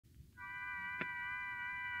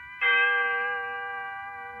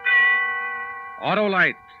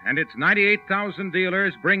Autolite and its 98,000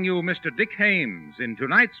 dealers bring you Mr. Dick Haymes in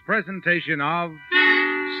tonight's presentation of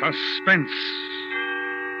Suspense.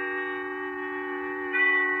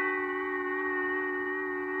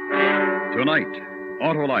 Tonight,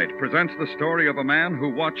 Autolite presents the story of a man who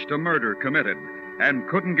watched a murder committed and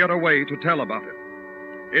couldn't get away to tell about it.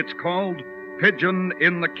 It's called Pigeon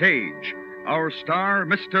in the Cage. Our star,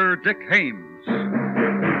 Mr. Dick Haymes.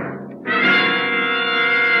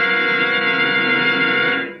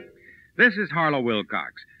 This is Harlow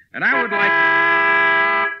Wilcox, and I would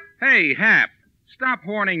like... Hey, Hap, stop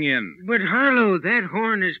horning in. But, Harlow, that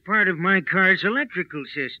horn is part of my car's electrical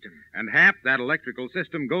system. And, Hap, that electrical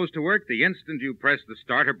system goes to work the instant you press the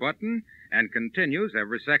starter button and continues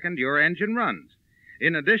every second your engine runs.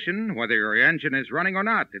 In addition, whether your engine is running or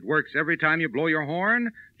not, it works every time you blow your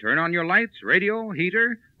horn, turn on your lights, radio,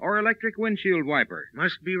 heater, or electric windshield wiper.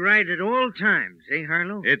 Must be right at all times, eh,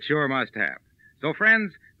 Harlow? It sure must have. So,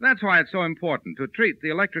 friends, that's why it's so important to treat the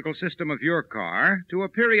electrical system of your car to a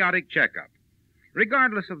periodic checkup.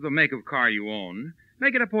 Regardless of the make of car you own,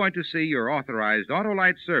 make it a point to see your authorized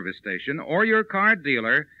Autolite service station or your car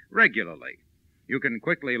dealer regularly. You can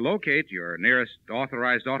quickly locate your nearest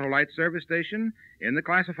authorized Autolite service station in the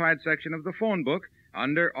classified section of the phone book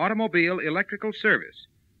under Automobile Electrical Service,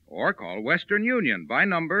 or call Western Union by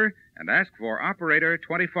number and ask for Operator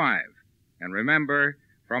 25. And remember,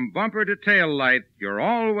 from bumper to tail light, you're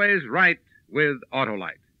always right with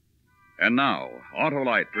Autolite. And now,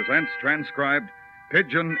 Autolite presents transcribed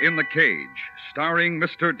Pigeon in the Cage, starring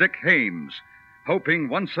Mr. Dick Haymes, hoping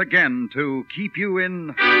once again to keep you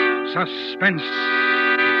in suspense.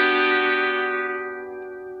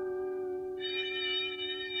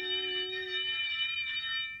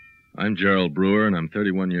 I'm Gerald Brewer, and I'm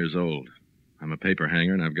 31 years old. I'm a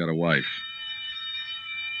paperhanger, and I've got a wife.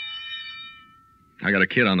 I got a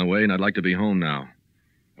kid on the way, and I'd like to be home now.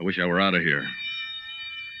 I wish I were out of here.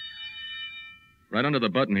 Right under the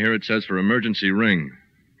button here, it says for emergency ring,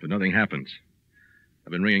 but nothing happens.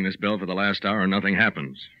 I've been ringing this bell for the last hour, and nothing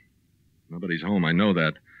happens. Nobody's home, I know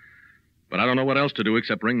that. But I don't know what else to do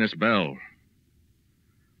except ring this bell.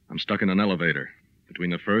 I'm stuck in an elevator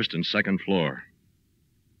between the first and second floor.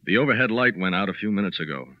 The overhead light went out a few minutes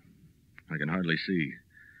ago. I can hardly see.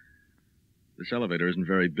 This elevator isn't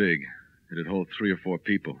very big. It'd hold 3 or 4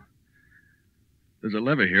 people. There's a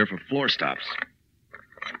lever here for floor stops.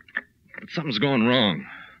 But something's going wrong.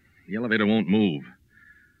 The elevator won't move.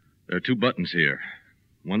 There are 2 buttons here.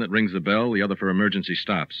 One that rings the bell, the other for emergency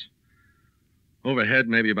stops. Overhead,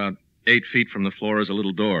 maybe about 8 feet from the floor, is a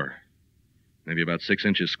little door. Maybe about 6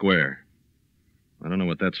 inches square. I don't know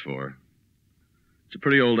what that's for. It's a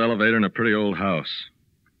pretty old elevator in a pretty old house.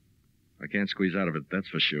 I can't squeeze out of it, that's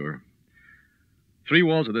for sure. 3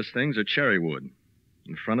 walls of this thing's are cherry wood.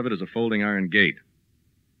 In front of it is a folding iron gate.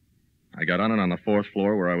 I got on it on the 4th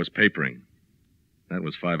floor where I was papering. That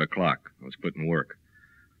was 5 o'clock. I was quitting work.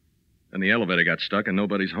 Then the elevator got stuck and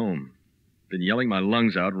nobody's home. Been yelling my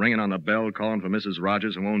lungs out, ringing on the bell, calling for Mrs.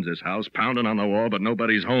 Rogers, who owns this house, pounding on the wall, but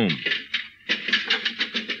nobody's home.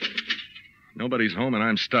 Nobody's home, and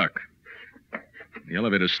I'm stuck. The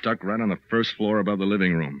elevator's stuck right on the 1st floor above the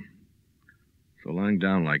living room. So lying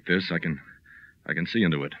down like this, I can see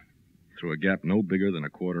into it, through a gap no bigger than a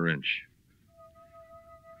 1/4 inch.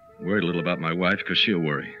 Worried a little about my wife, because she'll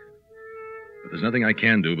worry. But there's nothing I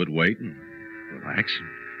can do but wait and relax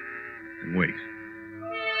and wait.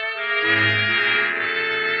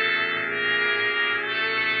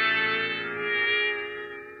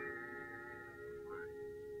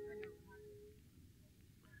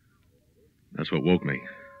 That's what woke me.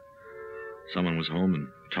 Someone was home and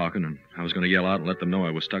talking, and I was going to yell out and let them know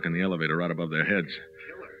I was stuck in the elevator right above their heads.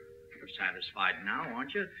 Killer, you're satisfied now,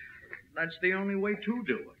 aren't you? That's the only way to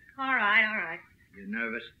do it. All right. You're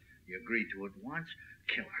nervous? You agreed to it once?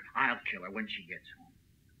 Kill her. I'll kill her when she gets home.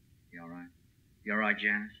 You all right? You all right,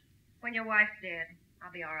 Janice? When your wife's dead,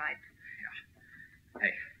 I'll be all right. Yeah.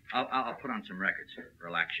 Hey, I'll put on some records.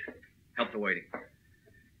 Relax you. Help the waiting.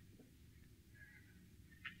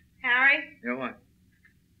 Harry? You know what?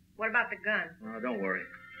 What about the gun? Oh, don't worry.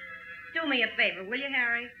 Do me a favor, will you,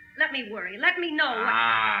 Harry? Let me worry. Let me know what...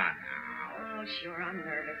 Now. Oh, sure, I'm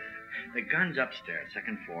nervous. The gun's upstairs,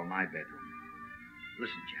 2nd floor, my bedroom.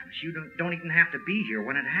 Listen, Janice, you don't even have to be here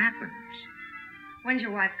when it happens. When's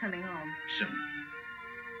your wife coming home? Soon.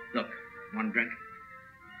 Look, want a drink?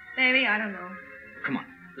 Baby, I don't know. Come on,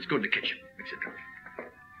 let's go to the kitchen. Mix a drink.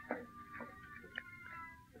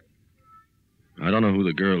 I don't know who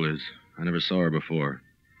the girl is. I never saw her before.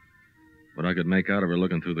 What I could make out of her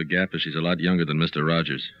looking through the gap is she's a lot younger than Mr.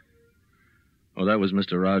 Rogers. Oh, that was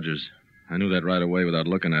Mr. Rogers. I knew that right away without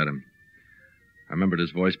looking at him. I remembered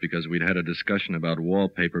his voice because we'd had a discussion about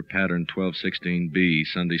wallpaper pattern 1216B,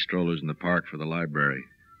 Sunday strollers in the park for the library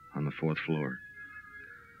on the 4th floor.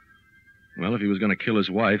 Well, if he was going to kill his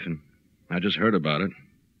wife, and I just heard about it,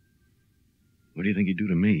 what do you think he'd do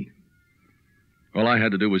to me? All I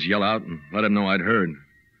had to do was yell out and let him know I'd heard.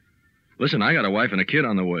 Listen, I got a wife and a kid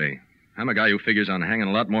on the way. I'm a guy who figures on hanging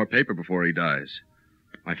a lot more paper before he dies.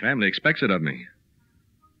 My family expects it of me.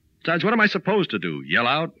 Besides, what am I supposed to do? Yell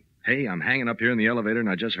out? Hey, I'm hanging up here in the elevator and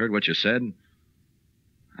I just heard what you said?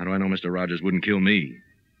 How do I know Mr. Rogers wouldn't kill me?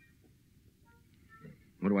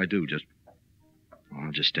 What do I do?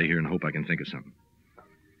 I'll just stay here and hope I can think of something.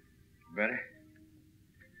 Better?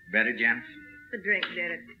 Better, Janice? The drink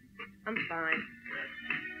did it. I'm fine.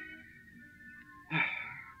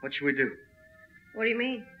 What should we do? What do you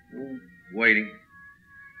mean? Waiting.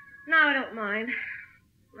 No, I don't mind.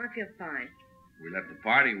 I feel fine. We left the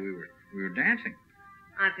party. We were dancing.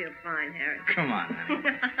 I feel fine, Harry. Come on, honey.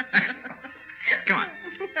 Come on.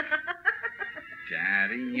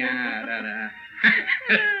 Da-dee-ya-da-da.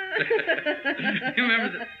 You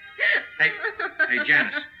remember the... Hey,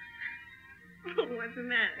 Janice. What's the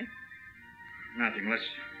matter? Nothing. Let's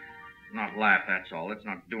not laugh, that's all. Let's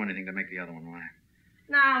not do anything to make the other one laugh.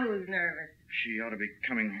 Now who's nervous? She ought to be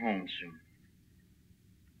coming home soon.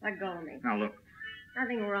 Let go of me. Now, look.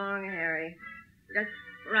 Nothing wrong, Harry. Just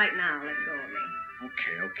right now, let go of me.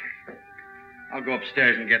 Okay. I'll go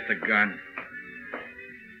upstairs and get the gun.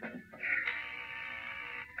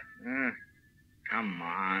 Come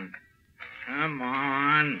on.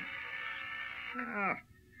 Oh,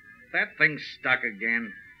 that thing's stuck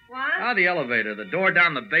again. What? Oh, the elevator. The door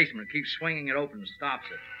down the basement keeps swinging it open and stops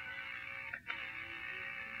it.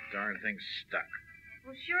 Darn thing's stuck.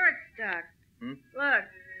 Well, sure it's stuck.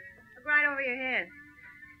 Look right over your head.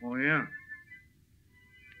 Oh, yeah.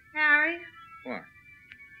 Harry? What?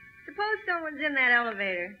 Suppose someone's in that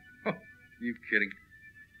elevator. Oh, you kidding?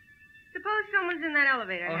 Suppose someone's in that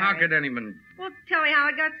elevator, Well, Harry. how could anyone... Well, tell me how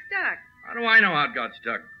it got stuck. How do I know how it got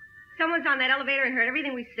stuck? Someone's on that elevator and heard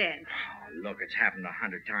everything we said. Oh, look, it's happened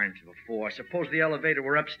 100 times before. Suppose the elevator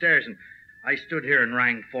were upstairs and I stood here and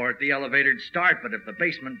rang for it. The elevator'd start, but if the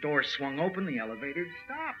basement door swung open, the elevator'd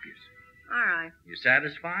stop, you see. All right. You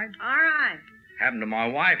satisfied? All right. Happened to my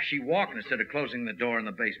wife. She walked instead of closing the door in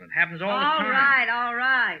the basement. Happens all the time. All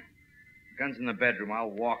right. Gun's in the bedroom. I'll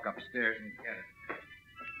walk upstairs and get it.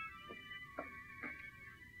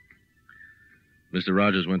 Mr.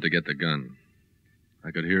 Rogers went to get the gun.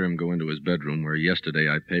 I could hear him go into his bedroom where yesterday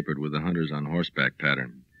I papered with the hunters on horseback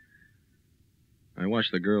pattern. I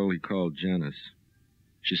watched the girl he called Janice.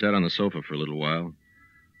 She sat on the sofa for a little while,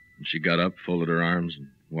 and she got up, folded her arms, and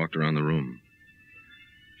walked around the room.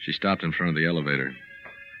 She stopped in front of the elevator.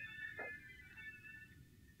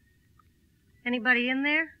 Anybody in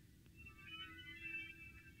there?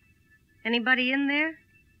 Anybody in there?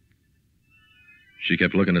 She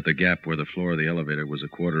kept looking at the gap where the floor of the elevator was a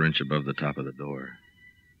quarter inch above the top of the door.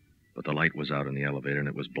 But the light was out in the elevator, and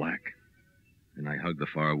it was black. And I hugged the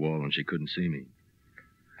far wall, and she couldn't see me.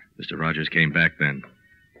 Mr. Rogers came back then.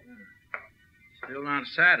 Still not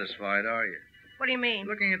satisfied, are you? What do you mean?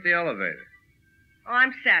 Looking at the elevator. Oh,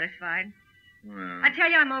 I'm satisfied. Well, I tell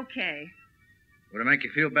you, I'm okay. would it make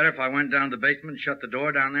you feel better if I went down to the basement, shut the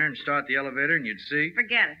door down there, and start the elevator, and you'd see?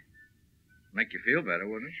 Forget it. Make you feel better,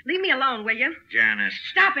 wouldn't it? Leave me alone, will you? Janice.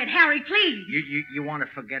 Stop it, Harry, please. You want to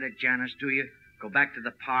forget it, Janice, do you? Go back to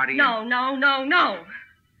the party? No. Well,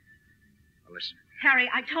 listen.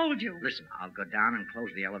 Harry, I told you. Listen, I'll go down and close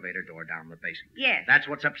the elevator door down the basement. Yes. That's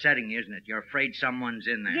what's upsetting you, isn't it? You're afraid someone's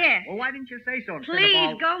in there. Yes. Well, why didn't you say so instead Please of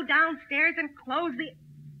all... go downstairs and close the...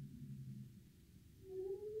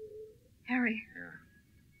 Harry.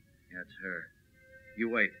 Yeah, it's her. You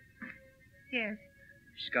wait. Yes.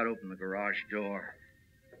 She's got to open the garage door.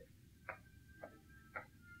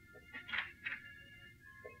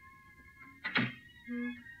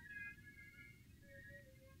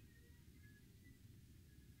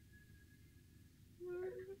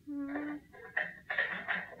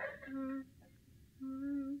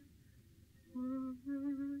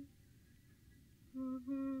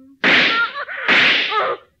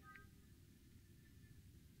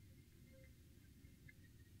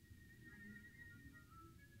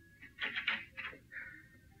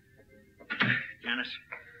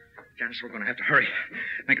 Janice, we're going to have to hurry.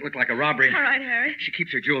 Make it look like a robbery. All right, Harry. She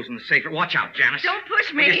keeps her jewels in the safe. Watch out, Janice. Don't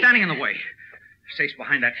push me. Well, you're standing in the way. The safe's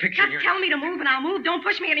behind that picture. Just tell me to move and I'll move. Don't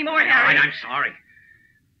push me anymore, All Harry. right, I'm sorry.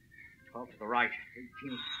 12 to the right.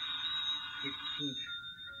 18th. 15th.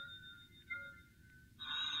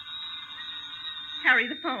 Harry,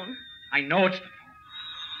 the phone. I know it's the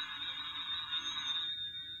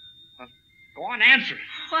phone. Go on, answer it.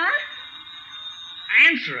 What?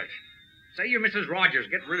 Answer it. Say you're Mrs. Rogers.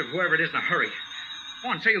 Get rid of whoever it is in a hurry. Go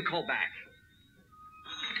on, say you'll call back.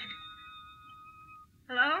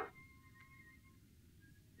 Hello?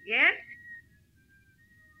 Yes?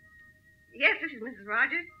 Yes, this is Mrs.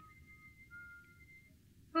 Rogers.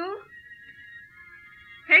 Who?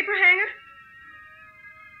 Paperhanger?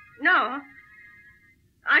 No.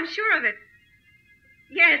 I'm sure of it.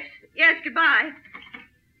 Yes, goodbye.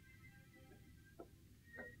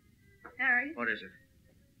 Harry, What is it?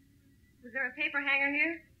 was there a paperhanger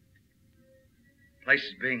here? Place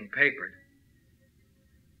is being papered.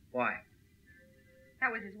 Why?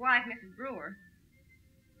 That was his wife, Mrs. Brewer.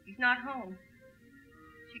 He's not home.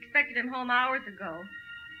 She expected him home hours ago.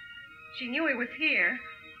 She knew he was here.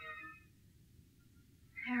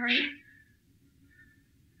 Harry?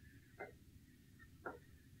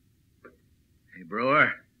 Hey,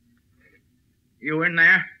 Brewer. You in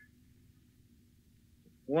there?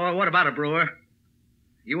 Well, what about it, Brewer?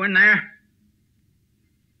 You in there?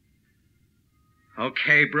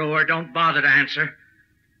 Okay, Brewer, don't bother to answer.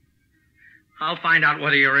 I'll find out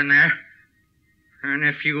whether you're in there. And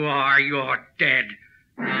if you are, you're dead.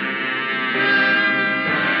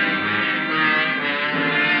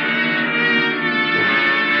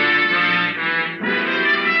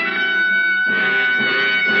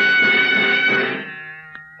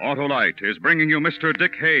 Autolite is bringing you Mr.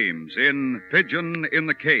 Dick Haymes in Pigeon in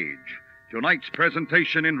the Cage. Tonight's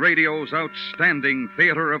presentation in radio's outstanding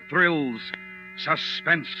theater of thrills,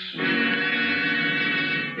 Suspense.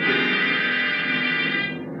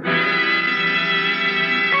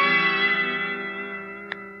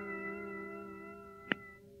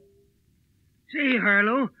 Say,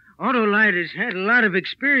 Harlow, Autolite has had a lot of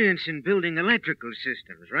experience in building electrical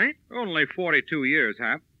systems, right? Only 42 years,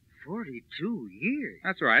 Hap. 42 years.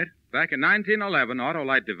 That's right. Back in 1911,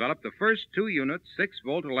 Autolite developed the first 2-unit,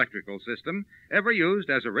 6-volt electrical system ever used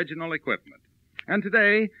as original equipment. And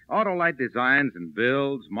today, Autolite designs and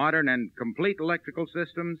builds modern and complete electrical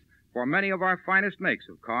systems for many of our finest makes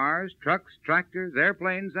of cars, trucks, tractors,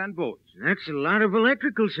 airplanes, and boats. That's a lot of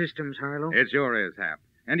electrical systems, Harlow. It sure is, Hap.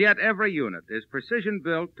 And yet every unit is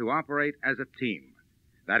precision-built to operate as a team.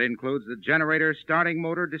 That includes the generator, starting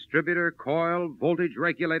motor, distributor, coil, voltage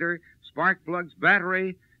regulator, spark plugs,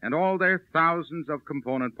 battery, and all their thousands of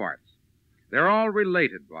component parts. They're all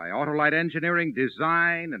related by Autolite engineering,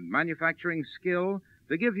 design, and manufacturing skill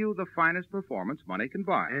to give you the finest performance money can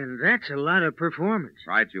buy. And that's a lot of performance.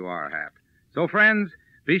 Right you are, Hap. So, friends,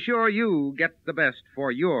 be sure you get the best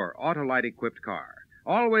for your Autolite-equipped car.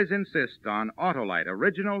 Always insist on Autolite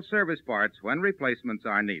original service parts when replacements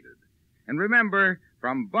are needed. And remember,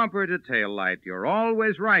 from bumper to tail light, you're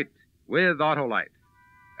always right with Autolite.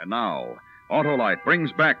 And now, Autolite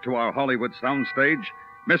brings back to our Hollywood soundstage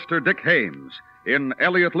Mr. Dick Haymes in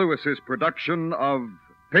Elliot Lewis's production of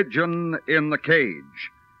Pigeon in the Cage,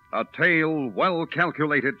 a tale well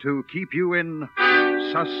calculated to keep you in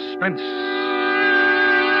suspense.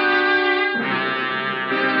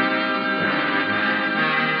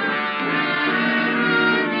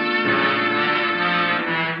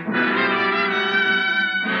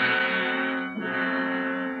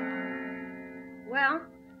 Well,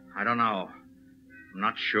 I don't know. I'm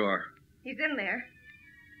not sure. he's in there.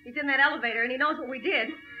 He's in that elevator, and he knows what we did.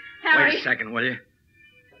 Harry. Wait a second, will you?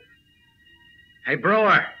 Hey,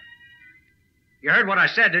 Brewer. You heard what I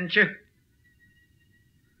said, didn't you?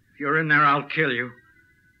 If you're in there, I'll kill you.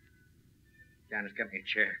 Janice, get me a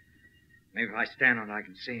chair. Maybe if I stand on it, I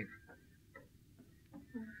can see him.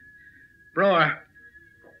 Brewer.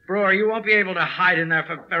 Brewer, you won't be able to hide in there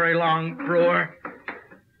for very long, Brewer.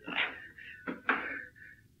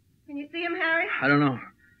 Can you see him, Harry? I don't know.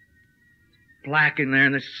 It's black in there,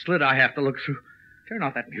 and there's a slit I have to look through. Turn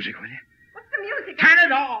off that music, will you? What's the music? Turn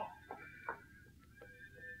it off!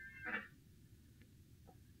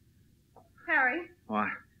 Harry, What?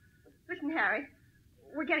 listen, Harry.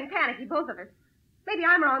 We're getting panicky, both of us. Maybe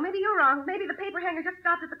I'm wrong. Maybe you're wrong. Maybe the paper hanger just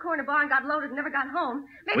stopped at the corner bar and got loaded and never got home.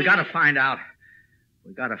 Maybe... We gotta find out.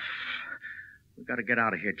 We gotta get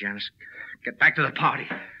out of here, Janice. Get back to the party.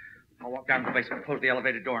 I'll walk down to the basement, close the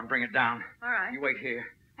elevator door, and bring it down. All right. You wait here.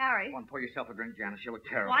 Harry, Go on, pour yourself a drink, Janice. You look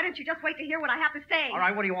terrible. why don't you just wait to hear what I have to say? All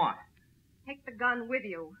right, what do you want? Take the gun with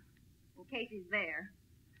you, in case he's there.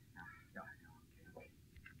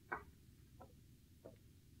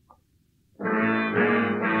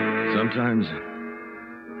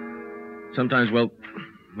 Sometimes, well,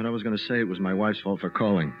 what I was going to say, it was my wife's fault for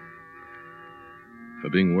calling. For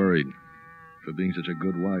being worried. For being such a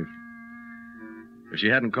good wife. If she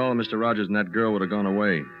hadn't called, Mr. Rogers and that girl would have gone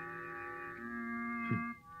away.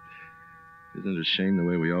 Isn't it a shame the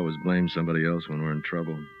way we always blame somebody else when we're in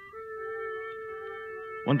trouble?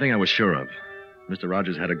 One thing I was sure of. Mr.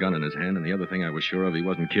 Rogers had a gun in his hand, and the other thing I was sure of, he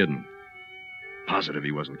wasn't kidding. Positive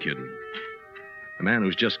he wasn't kidding. The man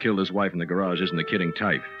who's just killed his wife in the garage isn't the kidding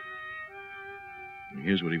type. And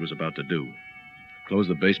here's what he was about to do. Close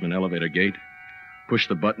the basement elevator gate, push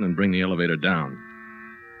the button, and bring the elevator down.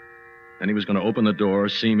 Then he was going to open the door,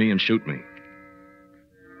 see me, and shoot me.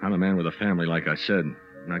 I'm a man with a family, like I said,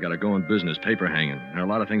 and I got to go in business, paper hanging. There are a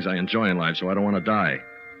lot of things I enjoy in life, so I don't want to die.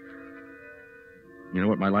 You know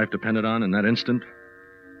what my life depended on in that instant?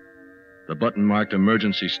 The button marked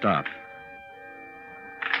emergency stop.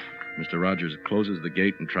 Mr. Rogers closes the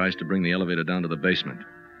gate and tries to bring the elevator down to the basement.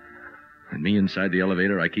 And me inside the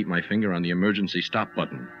elevator, I keep my finger on the emergency stop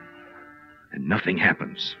button. And nothing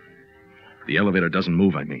happens. The elevator doesn't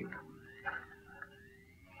move, I mean.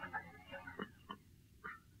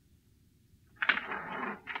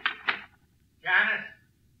 Janice?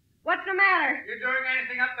 What's the matter? You doing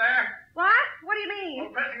anything up there? What? What do you mean?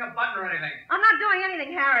 Or pressing a button or anything? I'm not doing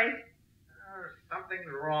anything, Harry. Something's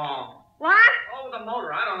wrong. What? Oh, with the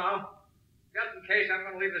motor, I don't know. Just in case, I'm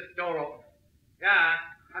going to leave this door open. Yeah,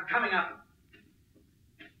 I'm coming up.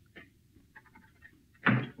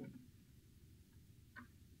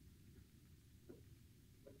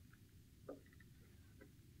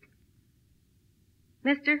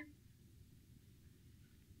 Mister?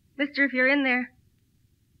 Mister, if you're in there.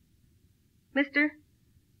 Mister?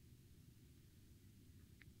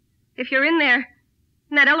 If you're in there,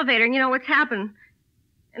 in that elevator, and you know what's happened,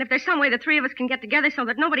 and if there's some way the three of us can get together so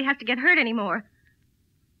that nobody has to get hurt anymore.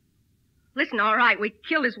 Listen, all right, we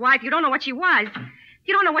killed his wife. You don't know what she was.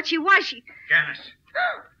 You don't know what she was. Janice.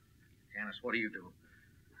 Janice, what do you do?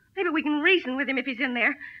 Maybe we can reason with him if he's in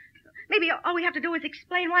there. Maybe all we have to do is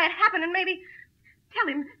explain why it happened and maybe tell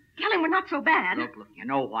him we're not so bad. Look, you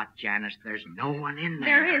know what, Janice? There's no one in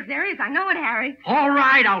there. There is. I know it, Harry. All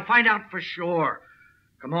right, I'll find out for sure.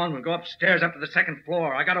 Come on, we'll go upstairs up to the second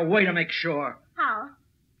floor. I got a way to make sure. How?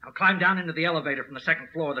 I'll climb down into the elevator from the second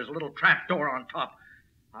floor. There's a little trap door on top.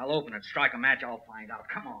 I'll open it, strike a match, I'll find out.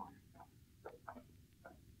 Come on.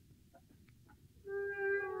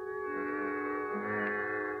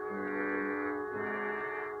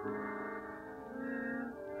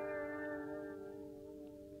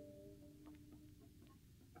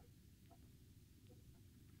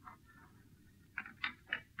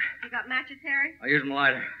 You got matches, Harry? I'll use my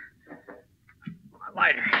lighter. My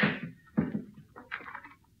lighter.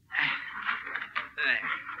 There.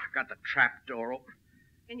 Got the trap door open.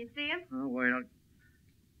 Can you see him? Oh, wait.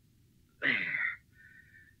 There.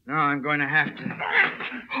 Now I'm going to have to...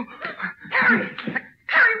 Harry!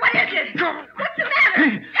 Harry, what is it? What's the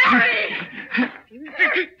matter? Harry!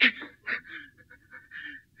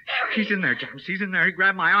 He's in there, James. He's in there. He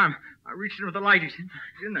grabbed my arm. I reached in with the light. He's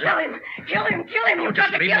in there. Kill him! Kill him! Kill him! You've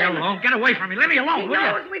got Just to leave kill me him! alone. Get away from me. Leave me alone, will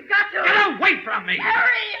knows you? We've got to... Get away from me!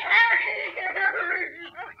 Harry! Harry!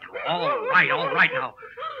 All right now.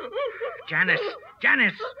 Janice!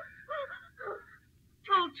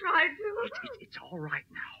 I'll try to. It's all right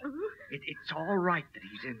now. It's all right that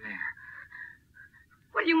he's in there.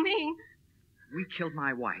 What do you mean? We killed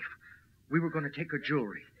my wife. We were going to take her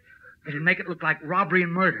jewelry. It'd make it look like robbery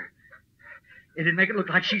and murder. It'd make it look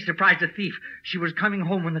like she surprised a thief. She was coming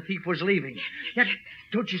home when the thief was leaving. Yet,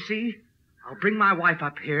 don't you see? I'll bring my wife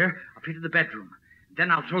up here to the bedroom.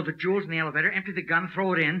 Then I'll throw the jewels in the elevator, empty the gun,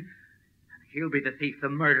 throw it in. He'll be the thief, the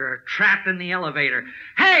murderer, trapped in the elevator.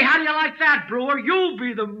 Hey, how do you like that, Brewer? You'll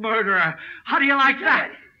be the murderer. How do you like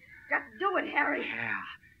that? Just do it, Harry. Yeah,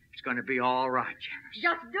 it's going to be all right, Janice.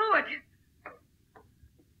 Just do it.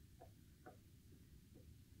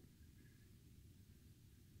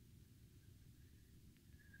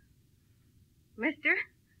 Mister?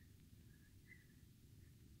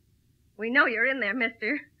 We know you're in there,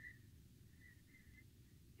 mister.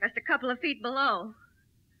 Just a couple of feet below.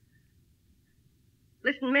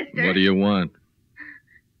 Listen, mister. What do you want?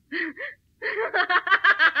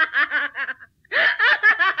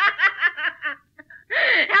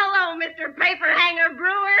 Hello, Mr. Paperhanger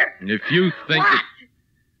Brewer. If you think... What?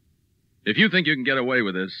 If you think you can get away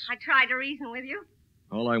with this, I tried to reason with you.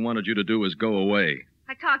 all I wanted you to do was go away.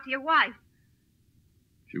 I talked to your wife.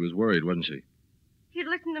 She was worried, wasn't she? If you'd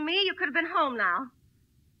listened to me, you could have been home now.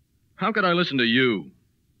 How could I listen to you?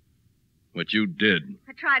 What you did.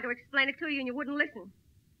 I tried to explain it to you, and you wouldn't listen.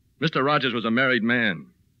 Mr. Rogers was a married man.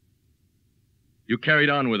 You carried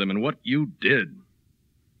on with him, and what you did.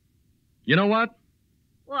 You know what?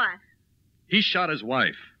 What? He shot his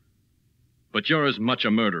wife. But you're as much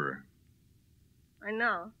a murderer. I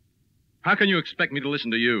know. How can you expect me to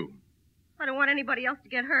listen to you? I don't want anybody else to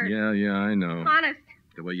get hurt. Yeah, I know. Honest.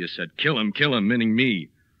 The way you said, kill him, meaning me.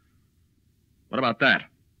 What about that?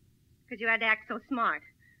 Because you had to act so smart.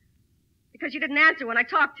 Because you didn't answer when I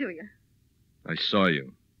talked to you. I saw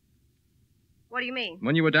you. What do you mean?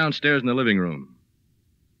 When you were downstairs in the living room.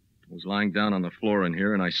 I was lying down on the floor in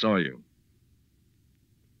here, and I saw you.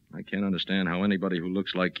 I can't understand how anybody who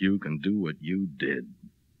looks like you can do what you did.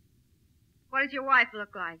 What does your wife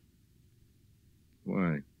look like?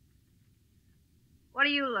 Why? What do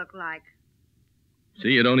you look like? See,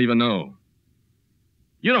 you don't even know.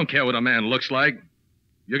 You don't care what a man looks like.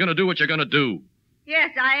 You're going to do what you're going to do.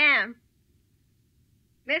 Yes, I am.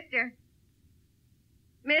 Mister.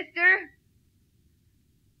 Mr.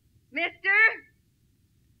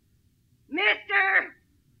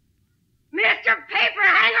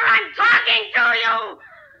 Paperhanger, I'm talking to you!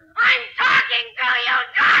 I'm talking to you!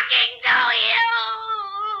 Talking to you!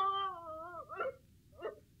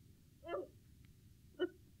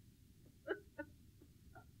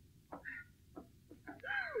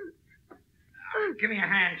 Give me a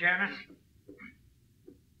hand, Janice.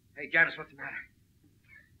 Hey, Janice, what's the matter?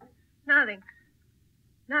 Nothing.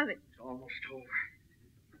 It's almost over.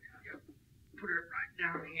 Put it right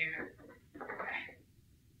down here.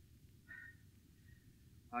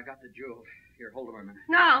 I got the jewels. Here, hold them a minute.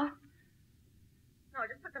 No,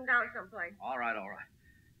 just put them down someplace. All right.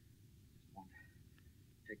 Just want to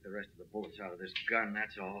take the rest of the bullets out of this gun,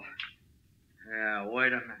 that's all. Yeah,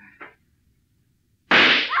 wait a minute.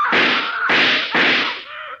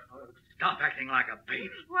 Stop acting like a baby.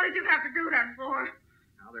 What did you have to do that for?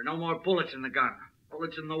 Now, there are no more bullets in the gun.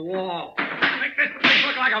 Bullets in the wall. Make this place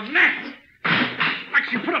look like a mess. Like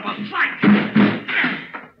she put up a fight.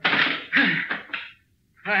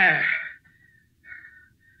 There.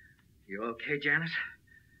 You okay, Janice?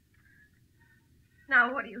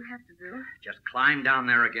 Now, what do you have to do? Just climb down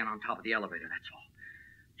there again on top of the elevator, that's all.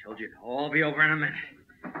 Told you it'll all be over in a minute.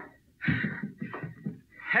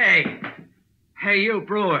 Hey, you,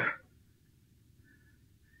 Brewer.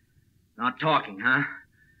 Not talking, huh?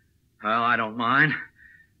 Well, I don't mind.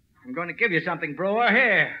 I'm going to give you something, Brewer.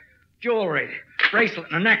 Here. Jewelry. Bracelet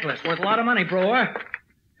and a necklace worth a lot of money, Brewer.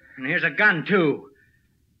 And here's a gun, too.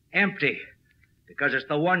 Empty. Because it's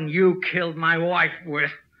the one you killed my wife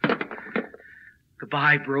with.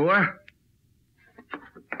 Goodbye, Brewer.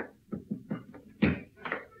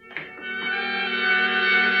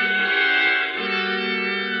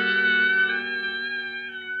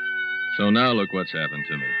 So now look what's happened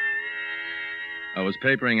to me. I was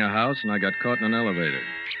papering a house, and I got caught in an elevator.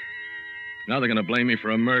 Now they're going to blame me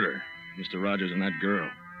for a murder, Mr. Rogers and that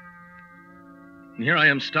girl. And here I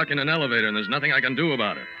am stuck in an elevator, and there's nothing I can do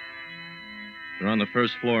about it. They're on the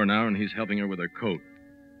first floor now, and he's helping her with her coat.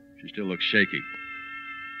 She still looks shaky.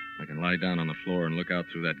 I can lie down on the floor and look out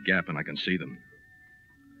through that gap, and I can see them.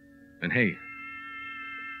 And hey,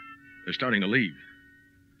 they're starting to leave.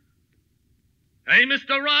 Hey,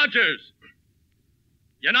 Mr. Rogers!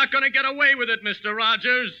 You're not going to get away with it, Mr.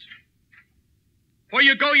 Rogers. Before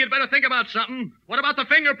you go, you'd better think about something. What about the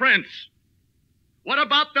fingerprints? What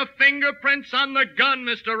about the fingerprints on the gun,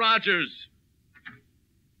 Mr. Rogers?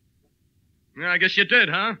 I guess you did,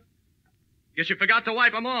 huh? Guess you forgot to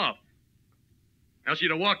wipe them off. Else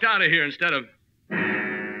you'd have walked out of here instead of...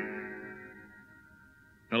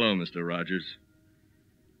 Hello, Mr. Rogers.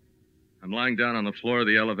 I'm lying down on the floor of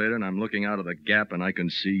the elevator, and I'm looking out of the gap, and I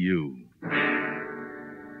can see you.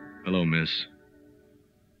 Hello, miss.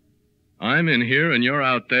 I'm in here, and you're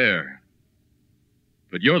out there.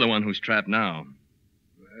 But you're the one who's trapped now.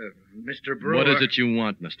 Mr. Brewer... What is it you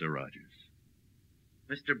want, Mr. Rogers?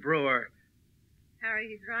 Mr. Brewer... Harry,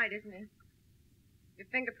 he's right, isn't he? Your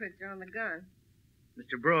fingerprints are on the gun.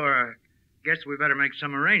 Mr. Brewer, guess we better make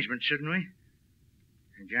some arrangements, shouldn't we?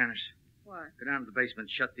 Hey, Janice. What? Go down to the basement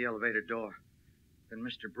and shut the elevator door. Then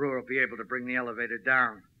Mr. Brewer will be able to bring the elevator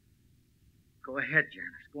down. Go ahead,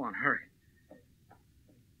 Janice. Go on, hurry.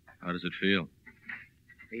 How does it feel?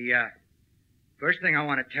 The first thing I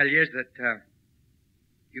want to tell you is that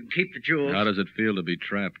you can keep the jewels. How does it feel to be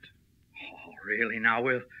trapped? Oh, really? Now,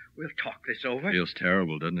 we'll talk this over. Feels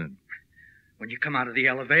terrible, doesn't it? When you come out of the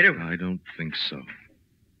elevator... I don't think so.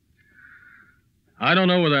 I don't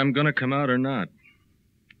know whether I'm going to come out or not.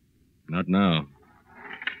 Not now.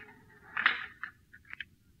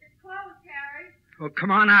 It's closed, Harry. Well,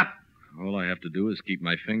 come on up. All I have to do is keep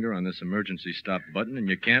my finger on this emergency stop button, and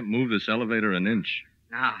you can't move this elevator an inch.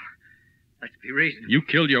 Now, let's be reasonable. You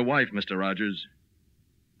killed your wife, Mr. Rogers.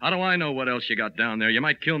 How do I know what else you got down there you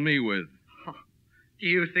might kill me with? Oh, do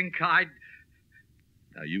you think I'd...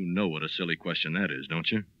 Now, you know what a silly question that is,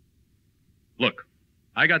 don't you? Look,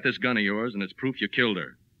 I got this gun of yours, and it's proof you killed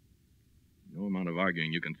her. No amount of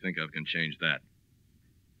arguing you can think of can change that.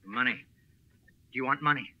 Money. Do you want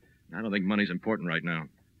money? I don't think money's important right now.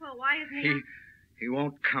 Well, why isn't he... He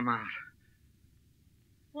won't come out.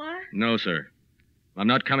 What? No, sir. I'm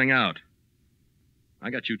not coming out. I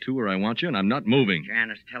got you two where I want you, and I'm not moving.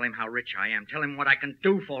 Janice, tell him how rich I am. Tell him what I can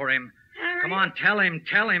do for him. Harry. Come on, tell him.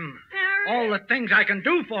 Harry. All the things I can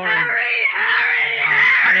do for him. Harry!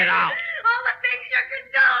 Cut it out. All the things you can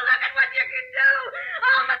do. Look at what you can do.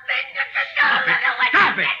 All the things you can do. Stop it. Look at what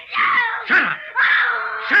Stop you it. can do. Shut up. Oh.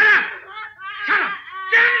 Shut up. Shut up.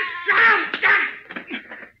 Janice, shut up.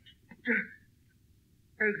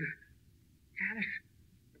 Janice.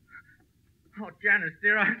 Oh, Janice,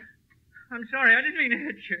 dear, I'm sorry. I didn't mean to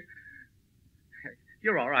hit you.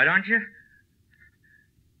 You're all right, aren't you?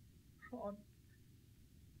 Oh,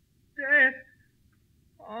 dead.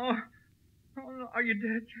 Oh, no. Are you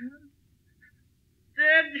dead, Janice?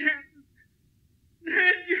 Dead, Janice.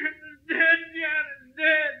 Dead, Janice. Dead, Janice.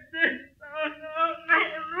 Dead. Oh, no.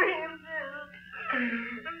 No.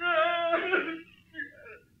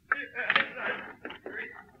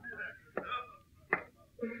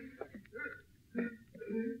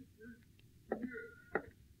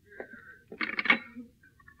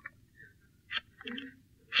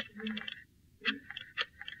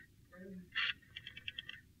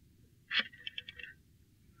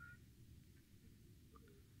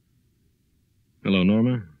 Hello,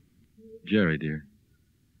 Norma. Jerry, dear.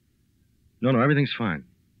 No, everything's fine.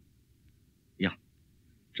 Yeah.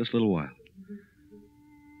 Just a little while.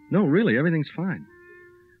 No, really, everything's fine.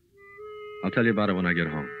 I'll tell you about it when I get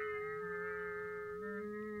home.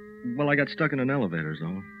 Well, I got stuck in an elevator, is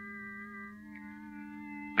all.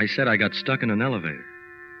 I said I got stuck in an elevator.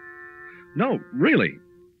 No, really.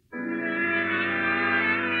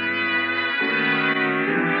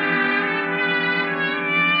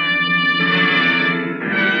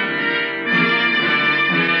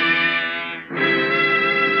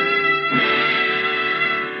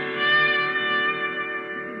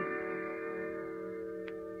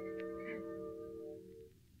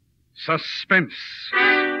 Suspense,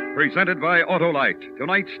 presented by Autolite.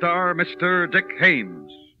 Tonight's star, Mr. Dick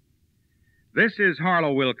Haymes. This is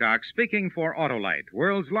Harlow Wilcox speaking for Autolite,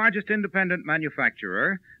 world's largest independent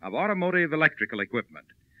manufacturer of automotive electrical equipment.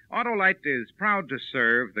 Autolite is proud to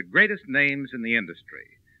serve the greatest names in the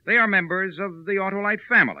industry. They are members of the Autolite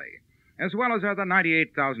family, as well as are the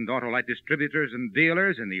 98,000 Autolite distributors and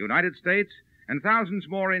dealers in the United States and thousands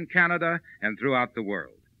more in Canada and throughout the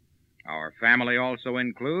world. Our family also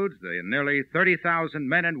includes the nearly 30,000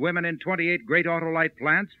 men and women in 28 great Autolite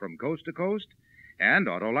plants from coast to coast and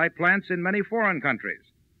Autolite plants in many foreign countries,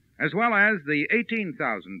 as well as the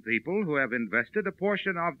 18,000 people who have invested a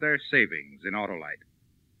portion of their savings in Autolite.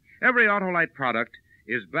 Every Autolite product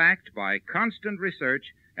is backed by constant research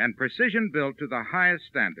and precision built to the highest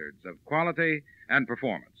standards of quality and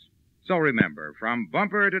performance. So remember, from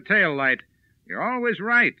bumper to tail light, you're always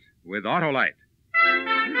right with Autolite.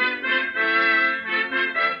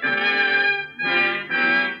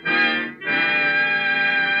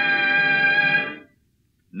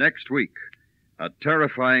 Next week, a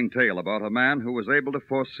terrifying tale about a man who was able to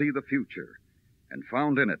foresee the future and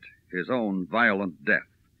found in it his own violent death.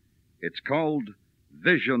 It's called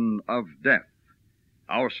Vision of Death.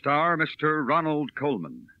 Our star, Mr. Ronald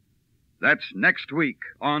Coleman. That's next week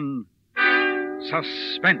on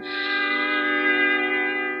Suspense.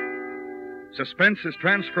 Suspense is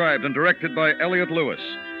transcribed and directed by Elliot Lewis,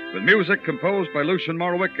 with music composed by Lucien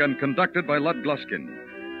Morawick and conducted by Lud Gluskin.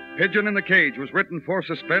 Pigeon in the Cage was written for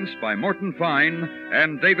Suspense by Morton Fine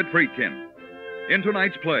and David Friedkin. In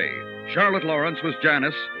tonight's play, Charlotte Lawrence was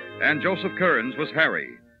Janice and Joseph Kearns was Harry.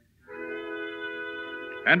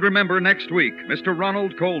 And remember, next week, Mr.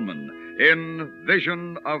 Ronald Coleman in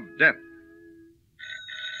Vision of Death.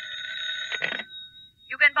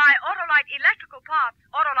 You can buy Autolite electrical parts,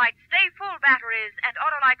 Autolite Stay Full batteries, and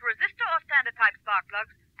Autolite resistor or standard type spark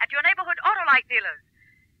plugs at your neighborhood Autolite dealers.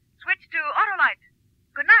 Switch to Autolite.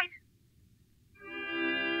 Good night.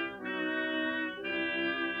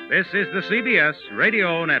 This is the CBS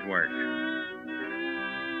Radio Network.